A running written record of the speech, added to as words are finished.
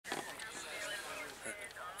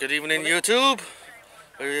Good evening, YouTube.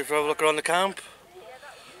 We're here for a look around the camp.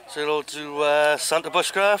 Say hello to Santa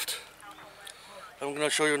Bushcraft. I'm going to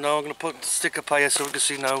show you now. I'm going to put the stick up higher so we can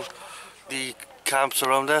see now the camps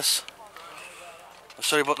around us. I'll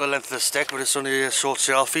show you about the length of the stick, but it's only a short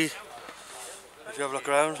selfie. If you have a look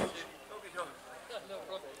around,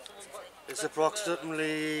 it's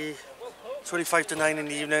approximately 25 to 9 in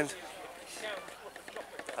the evening,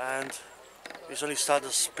 and it's only started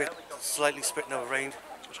to slightly spit now rain.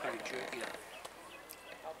 It's going to be jerky.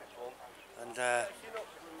 And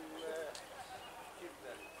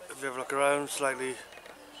if you have a look around slightly,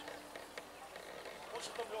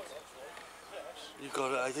 you've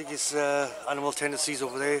got, I think it's animal tendencies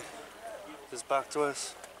over there. It's back to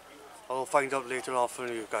us. I'll find out later on for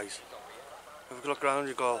you guys. If you look around,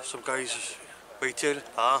 you've got some guys waiting.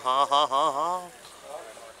 And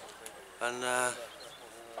there's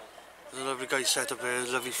a lovely guy set up there, a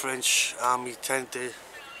lovely French army tent there.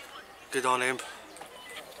 Good on him.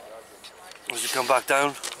 As you come back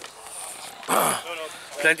down,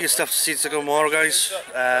 plenty of stuff to see tomorrow, guys.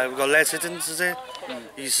 We've got Les Hittins, is it?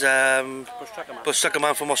 He's bush trucker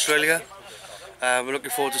man from Australia. We're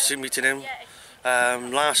looking forward to meeting him.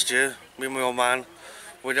 Last year, me and my old man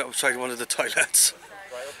went outside one of the toilets.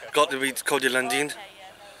 Got to meet Cody Lundin,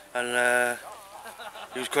 and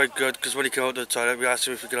he was quite good because when he came out of the toilet, we asked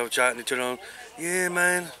him if we could have a chat, and he turned around, "Yeah,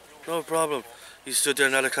 man, no problem." He stood there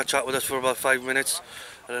and had a chat with us for about 5 minutes,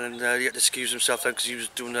 and then he had to excuse himself then because he was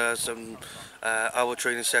doing some hour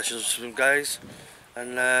training sessions with some guys,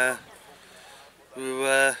 and we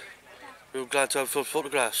were glad to have full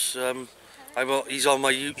photographs. He's on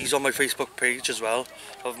my Facebook page as well.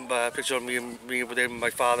 Of a picture of me with him, my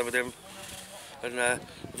father with him, and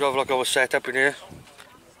if you have a look at our setup in here.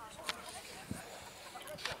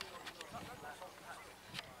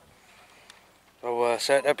 Our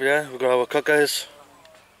setup here, we've got our cookers,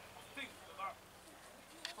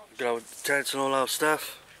 we've got our tents and all our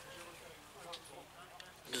stuff.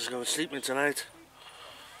 Just going to sleep in tonight.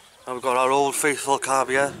 And we've got our old faithful cab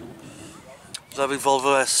here. Lovely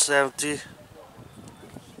Volvo S70.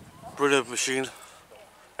 Brilliant machine.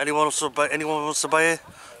 Anyone wants to buy it?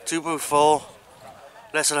 2.4,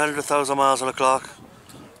 less than 100,000 miles on the clock.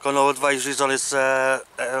 Got no advisories on its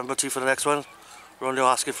MOT for the next one. We're only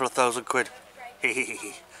asking for £1,000.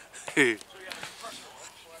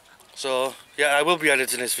 So yeah, I will be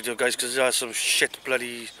editing this video, guys, because there's some shit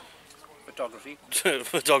bloody photography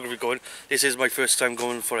going. This is my first time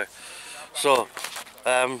going for it. So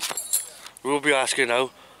we will be asking now.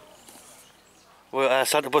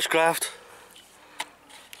 Santa Bushcraft,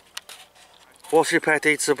 what's your pet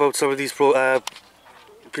hates about some of these people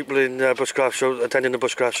in Bushcraft show, attending the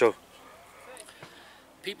Bushcraft show?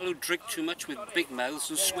 People who drink too much with big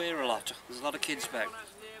mouths and swear a lot. There's a lot of kids back.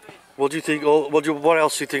 What do you think? What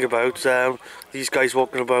else do you think about these guys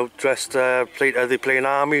walking about dressed? Are they playing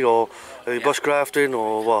army, or are they bushcrafting,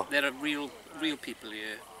 or what? There are real people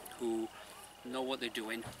here who know what they're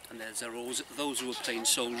doing, and there's those who are playing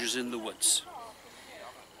soldiers in the woods,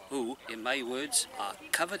 who, in my words, are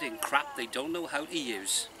covered in crap they don't know how to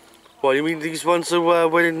use. Well, you mean these ones who are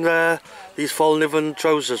wearing these fall-living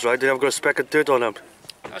trousers, right? They haven't got a speck of dirt on them.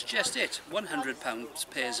 That's just it. £100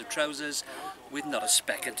 pairs of trousers with not a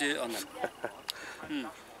speck of dirt on them.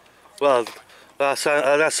 Well, that's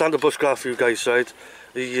Santa Bushcraft for you guys, right?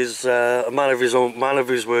 He is a man of his own, man of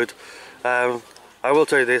his word. I will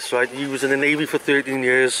tell you this, right? He was in the Navy for 13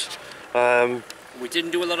 years. We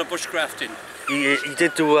didn't do a lot of bushcrafting. He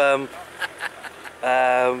did do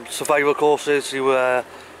survival courses. He done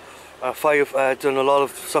a lot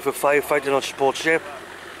of stuff with firefighting on sports ship.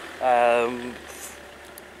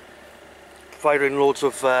 Firing loads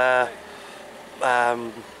of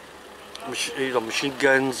machine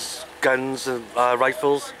guns, and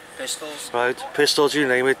rifles. Pistols. Right, pistols, you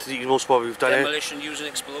name it. Most probably we've done Demolition using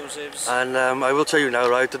explosives. And I will tell you now,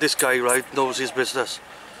 right, that this guy, right, knows his business.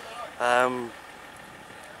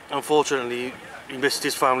 Unfortunately, he missed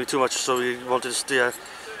his family too much, so he wanted to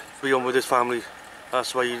be on with his family.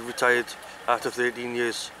 That's why he retired after 13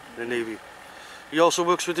 years in the Navy. He also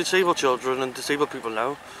works with disabled children and disabled people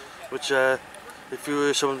now, which if you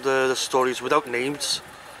hear some of the stories without names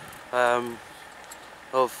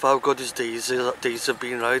of how good his days have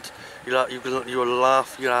been, right, you will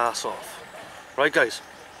laugh your ass off. Right, guys,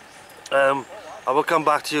 I will come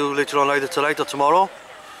back to you later on, either tonight or tomorrow,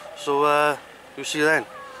 so you'll see you then.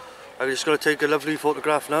 I'm just going to take a lovely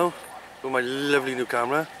photograph now with my lovely new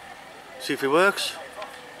camera, see if it works.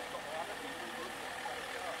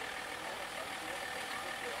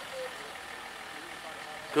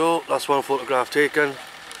 Go, that's one photograph taken.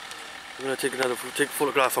 I'm going to take a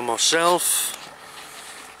photograph of myself.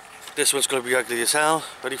 This one's going to be ugly as hell.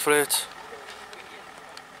 Ready for it?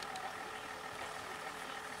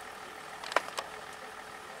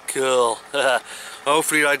 Cool.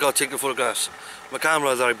 Hopefully I got taken photographs. My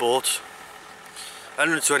camera that I bought,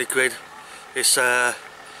 120 quid. It's a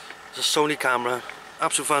Sony camera,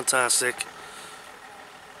 absolutely fantastic.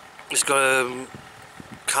 It's got a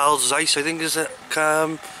Carl Zeiss, I think is it,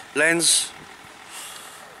 lens.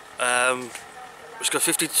 It's got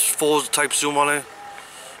 54 type zoom on it.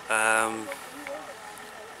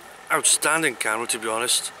 Outstanding camera, to be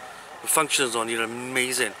honest. The functions on here are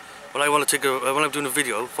amazing. When I'm doing a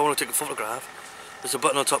video, if I want to take a photograph, there's a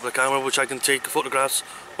button on top of the camera which I can take photographs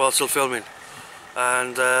while still filming.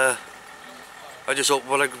 And I just hope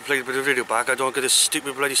when I play a bit of video back, I don't get this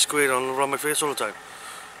stupid bloody squid around my face all the time,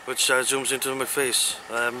 which zooms into my face.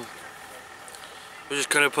 Which is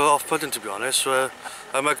kind of off-putting, to be honest.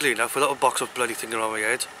 I'm ugly enough with a little box of bloody thing around my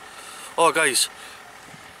head. Oh guys,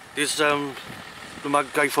 this the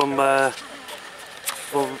guy from the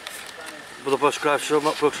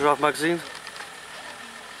Bushcraft magazine.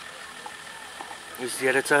 He's the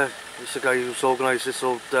editor. He's the guy who's organised this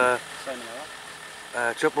old trip.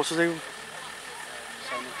 What's his name?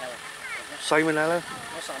 Simon Ella.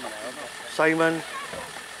 Simon.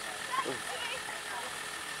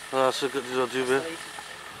 Oh, that's a good do bit.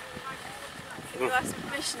 You ask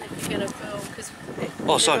permission if you're going to film, because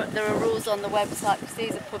there are rules on the website, because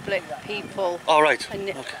these are public people. All right. And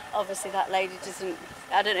okay. Obviously that lady doesn't,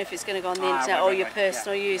 I don't know if it's going to go on the internet or your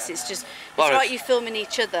personal use. It's just, it's right. right you filming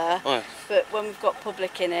each other, Right. but when we've got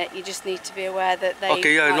public in it, you just need to be aware that they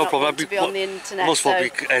okay, yeah, might no not problem. want to be on the internet. Most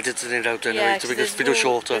probably editing it out anyway to make this video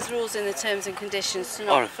shorter. There's rules in the terms and conditions to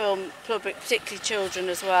not film public, particularly children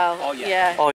as well. Oh yeah. Oh,